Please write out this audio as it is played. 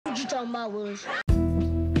you talking about, Willis?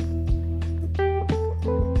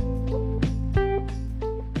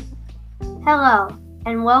 Hello,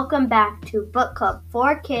 and welcome back to Book Club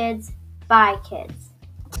for Kids by Kids.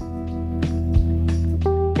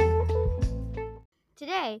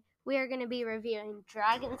 Today, we are going to be reviewing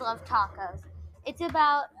Dragons Love Tacos. It's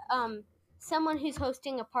about someone who's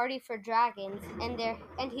hosting a party for dragons, and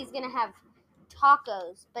he's going to have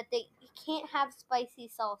tacos, but he can't have spicy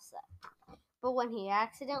salsa. But when he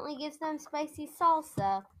accidentally gives them spicy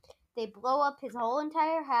salsa, they blow up his whole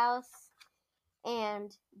entire house,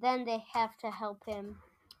 and then they have to help him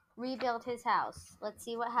rebuild his house. Let's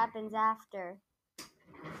see what happens after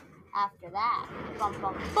that. Bum,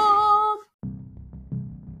 bum, bum.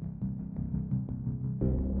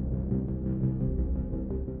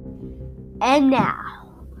 And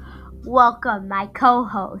now, welcome my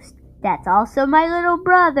co-host, that's also my little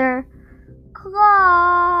brother,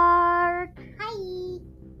 Clark. Hi.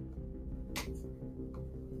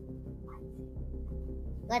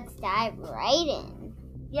 Let's dive right in.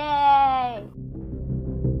 Yay!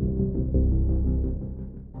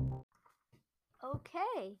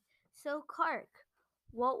 Okay, so Clark,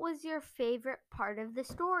 what was your favorite part of the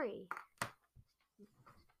story?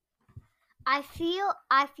 I feel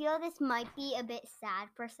this might be a bit sad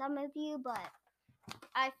for some of you, but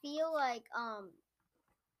I feel like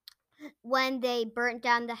when they burnt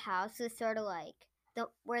down the house was sort of like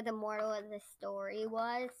where the moral of the story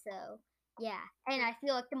was. So yeah, and I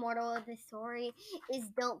feel like the moral of the story is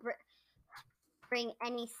don't bring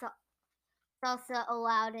any salsa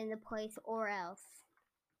allowed in the place, or else.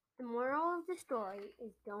 The moral of the story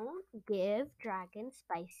is don't give dragons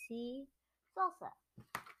spicy salsa.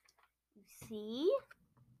 You see?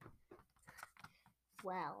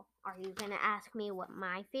 Well, are you going to ask me what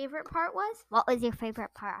my favorite part was? What was your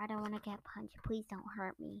favorite part? I don't want to get punched. Please don't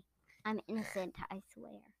hurt me. I'm innocent, I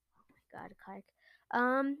swear. Oh my God, Clark.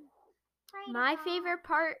 My favorite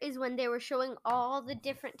part is when they were showing all the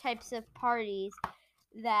different types of parties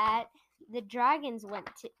that the dragons went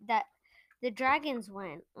to.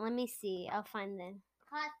 Let me see. I'll find them.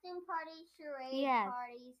 Costume parties, charade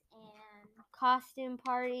parties, and costume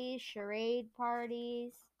parties, charade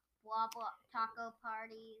parties, taco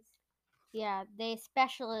parties. Yeah, they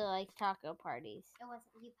especially like taco parties. It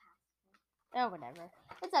wasn't you passed. Oh, whatever.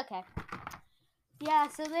 It's okay. Yeah,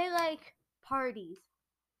 so they like parties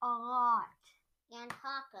a lot. And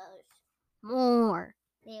tacos. More.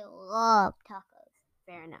 They love tacos.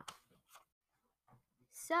 Fair enough.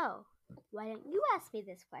 So, why don't you ask me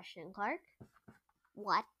this question, Clark?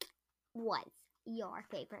 What was your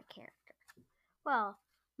favorite character? Well,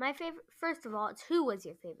 my favorite, first of all, it's who was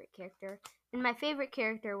your favorite character? And my favorite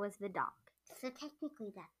character was the dog. So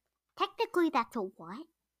technically that's a what?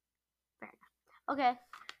 Fair enough. Okay.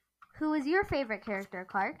 Who was your favorite character,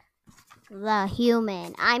 Clark? The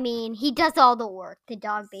human. I mean, he does all the work. The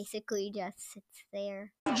dog basically just sits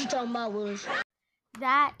there. What you talking about, Willis?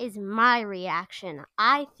 That is my reaction.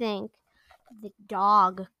 I think the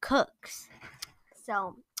dog cooks.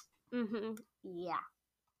 So, yeah.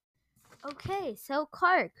 Okay, so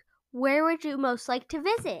Clark, where would you most like to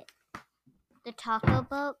visit? The taco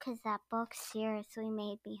boat, because that book seriously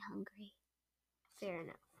made me hungry. Fair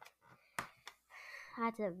enough.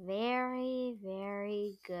 That's a very,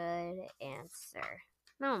 very good answer.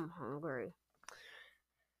 Now I'm hungry.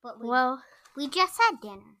 But we just had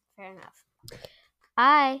dinner. Fair enough.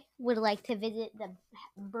 I would like to visit the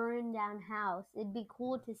burned down house. It'd be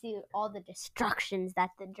cool to see all the destructions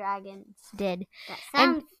that the dragons did.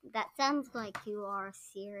 That sounds like you are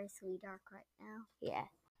seriously dark right now. Yeah.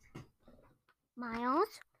 Miles,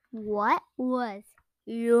 what was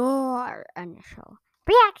your initial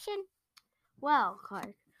reaction? Well,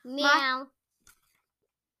 Clark. Meow.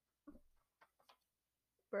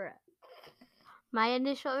 My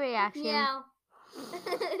initial reaction. Meow.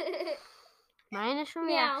 My initial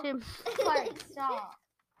reaction. Clark, stop.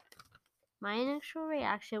 My initial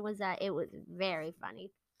reaction was that it was very funny.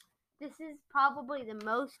 This is probably the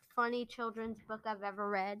most funny children's book I've ever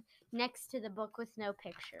read, next to the book with no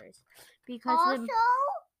pictures. Because also,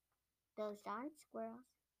 those darn squirrels.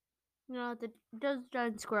 No, those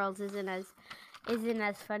darn squirrels isn't as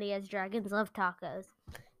funny as Dragons Love Tacos.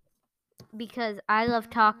 Because I love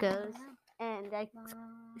tacos, and I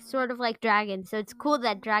sort of like dragons, so it's cool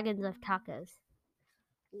that dragons love tacos.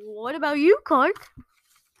 What about you, Clark?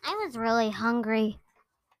 I was really hungry.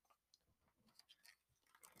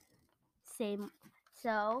 Same.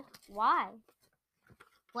 So, why?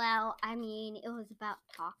 Well, I mean, it was about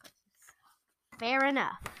tacos. Fair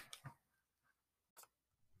enough.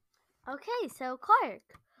 Okay, so Clark,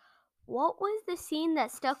 what was the scene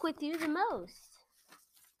that stuck with you the most?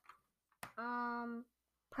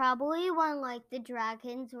 Probably when like the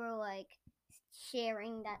dragons were like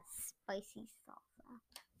sharing that spicy salsa.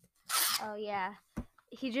 Oh yeah.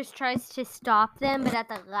 He just tries to stop them, but at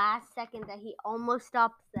the last second that he almost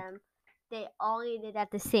stops them, they all eat it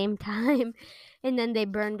at the same time, and then they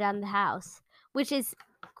burn down the house, which is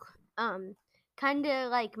kind of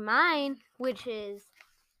like mine,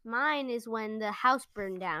 mine is when the house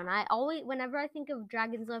burned down. Whenever I think of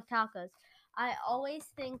Dragons Love Tacos, I always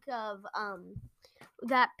think of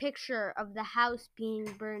that picture of the house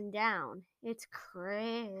being burned down. It's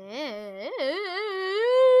crazy.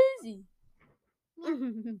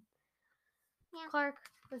 Yeah. Clark,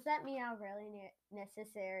 was that meow really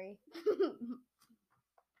necessary?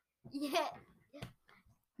 Yeah.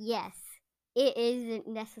 Yes, it isn't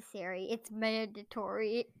necessary. It's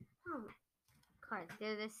mandatory. Oh, Clark,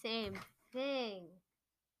 they're the same thing.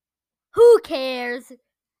 Who cares?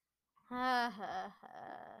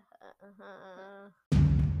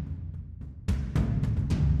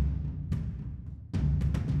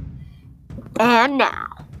 And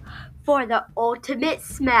now, for the ultimate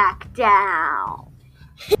smackdown.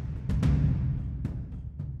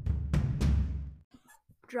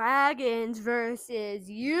 Dragons versus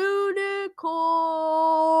unicorns.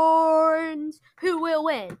 Who will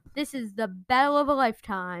win? This is the battle of a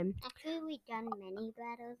lifetime. Actually, we've done many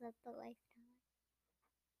battles of the lifetime.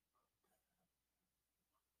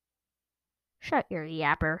 Shut your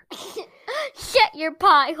yapper. Shut your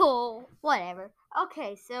pie hole. Whatever.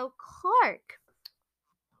 Okay, so Clark,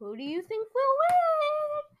 who do you think will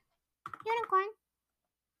win? Unicorn.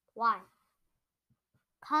 Why?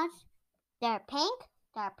 'Cause they're pink,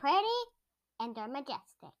 they're pretty, and they're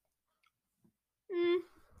majestic.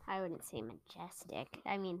 I wouldn't say majestic.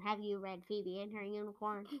 I mean, have you read Phoebe and her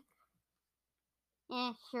unicorn?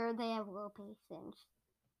 Sure, they have low patience.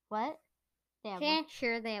 What?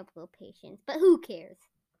 Sure, they have low patience, but who cares?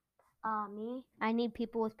 Me? I need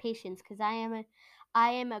people with patience because I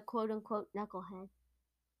am a quote unquote knucklehead.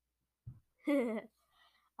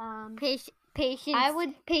 Patience. I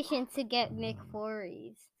would patience to get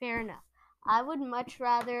McFlurries. Fair enough. I would much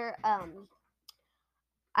rather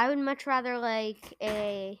like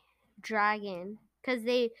a dragon because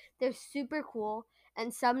they're super cool,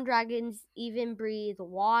 and some dragons even breathe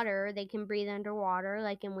water. They can breathe underwater,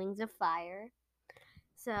 like in Wings of Fire.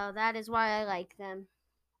 So that is why I like them.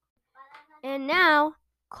 And now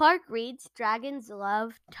Clark reads Dragons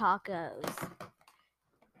Love Tacos.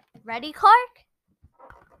 Ready, Clark?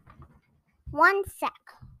 One sec.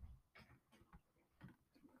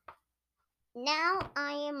 Now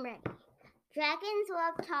I am ready. Dragons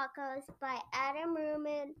Love Tacos by Adam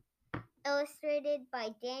Ruman, illustrated by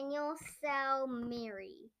Daniel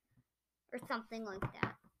Salmiri, or something like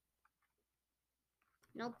that.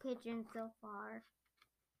 No pigeons so far.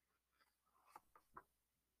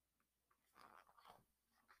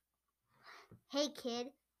 Hey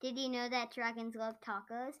kid, did you know that dragons love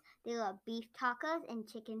tacos? They love beef tacos and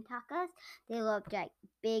chicken tacos. They love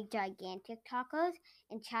big, gigantic tacos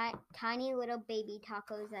and tiny little baby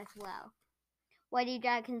tacos as well. Why do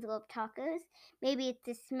dragons love tacos? Maybe it's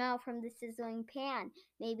the smell from the sizzling pan.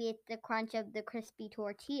 Maybe it's the crunch of the crispy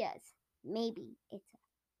tortillas. Maybe it's a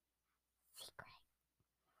secret.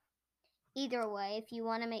 Either way, if you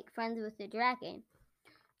want to make friends with a dragon,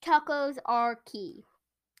 tacos are key.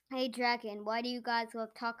 Hey dragon, why do you guys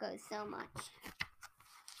love tacos so much?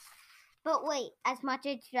 But wait, as much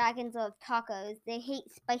as dragons love tacos, they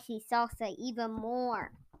hate spicy salsa even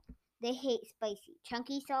more. They hate spicy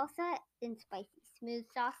chunky salsa and spicy smooth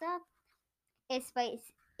salsa. If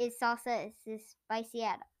salsa is spicy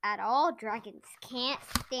at all, dragons can't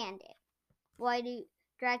stand it. Why do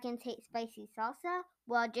dragons hate spicy salsa?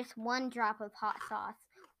 Well, just one drop of hot sauce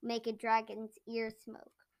will make a dragon's ears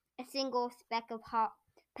smoke. A single speck of hot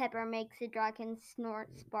pepper makes a dragon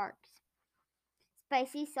snort sparks.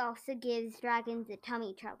 Spicy salsa gives dragons the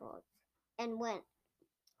tummy troubles. And when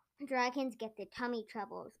dragons get the tummy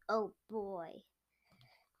troubles, oh boy.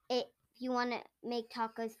 If you want to make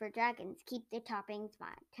tacos for dragons, keep the toppings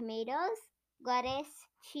fine. Tomatoes, lettuce,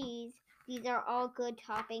 cheese, these are all good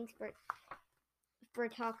toppings for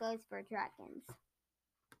tacos for dragons.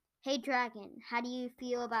 Hey dragon, how do you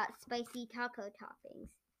feel about spicy taco toppings?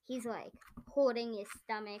 He's like holding his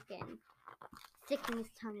stomach and sticking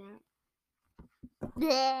his tongue out.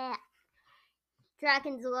 Blech.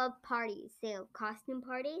 Dragons love parties. They love costume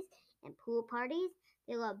parties and pool parties.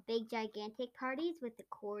 They love big gigantic parties with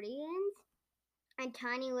accordions and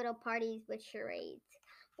tiny little parties with charades.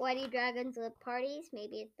 Why do dragons love parties?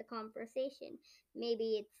 Maybe it's the conversation.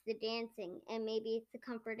 Maybe it's the dancing. And maybe it's the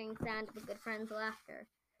comforting sound of a good friend's laughter.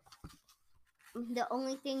 the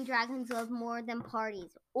only thing dragons love more than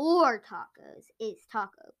parties or tacos is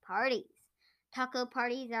taco parties. Taco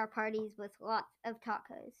parties are parties with lots of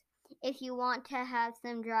tacos. If you want to have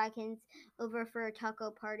some dragons over for a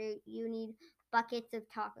taco party, you need buckets of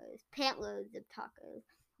tacos, pantloads of tacos.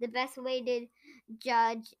 The best way to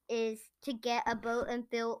judge is to get a boat and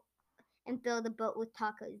fill the boat with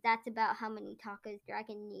tacos. That's about how many tacos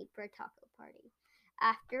dragons need for a taco party.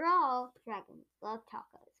 After all, dragons love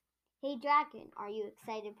tacos. Hey dragon, are you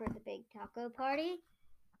excited for the big taco party?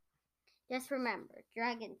 Just remember,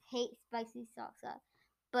 dragons hate spicy salsa.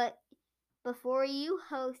 But before you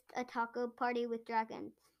host a taco party with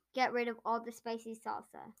dragons, get rid of all the spicy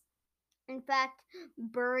salsa. In fact,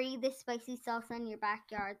 bury the spicy salsa in your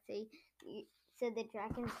backyard so the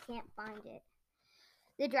dragons can't find it.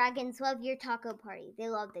 The dragons love your taco party. They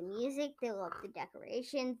love the music, they love the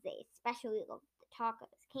decorations, they especially love the tacos.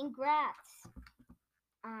 Congrats!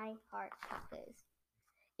 I heart tacos.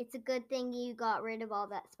 It's a good thing you got rid of all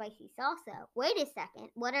that spicy salsa. Wait a second,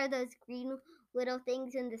 what are those green little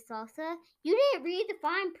things in the salsa? You didn't read the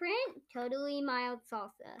fine print? Totally mild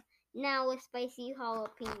salsa. Now with spicy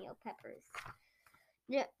jalapeno peppers.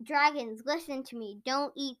 Dragons, listen to me.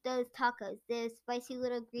 Don't eat those tacos. Those spicy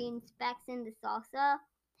little green specks in the salsa.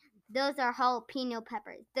 Those are jalapeno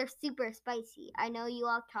peppers. They're super spicy. I know you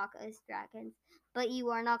love tacos, dragons, but you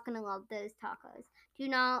are not going to love those tacos. Do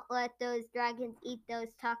not let those dragons eat those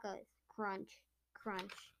tacos. Crunch,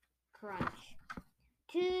 crunch, crunch.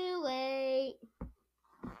 Too late.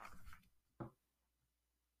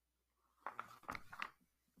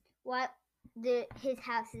 His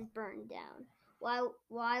house is burned down.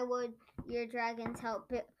 Why would your dragons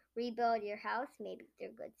help rebuild your house? Maybe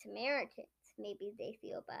they're good Samaritans. Maybe they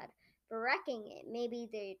feel bad for wrecking it. Maybe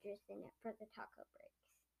they're just in it for the taco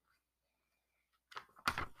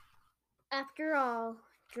breaks. After all,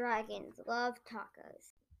 dragons love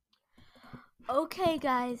tacos. Okay,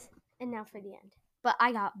 guys, and now for the end. But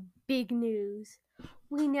I got big news.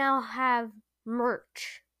 We now have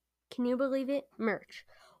merch. Can you believe it? Merch.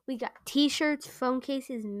 We got t-shirts, phone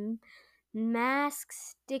cases,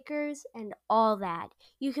 masks, stickers, and all that.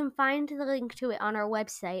 You can find the link to it on our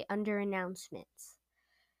website under announcements.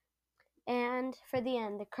 And for the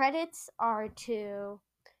end, the credits are to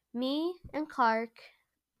me and Clark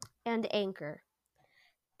and Anchor.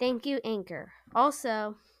 Thank you, Anchor.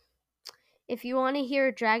 Also, if you want to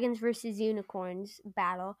hear Dragons vs. Unicorns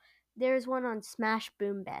battle, there's one on Smash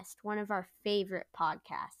Boom Best, one of our favorite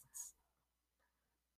podcasts.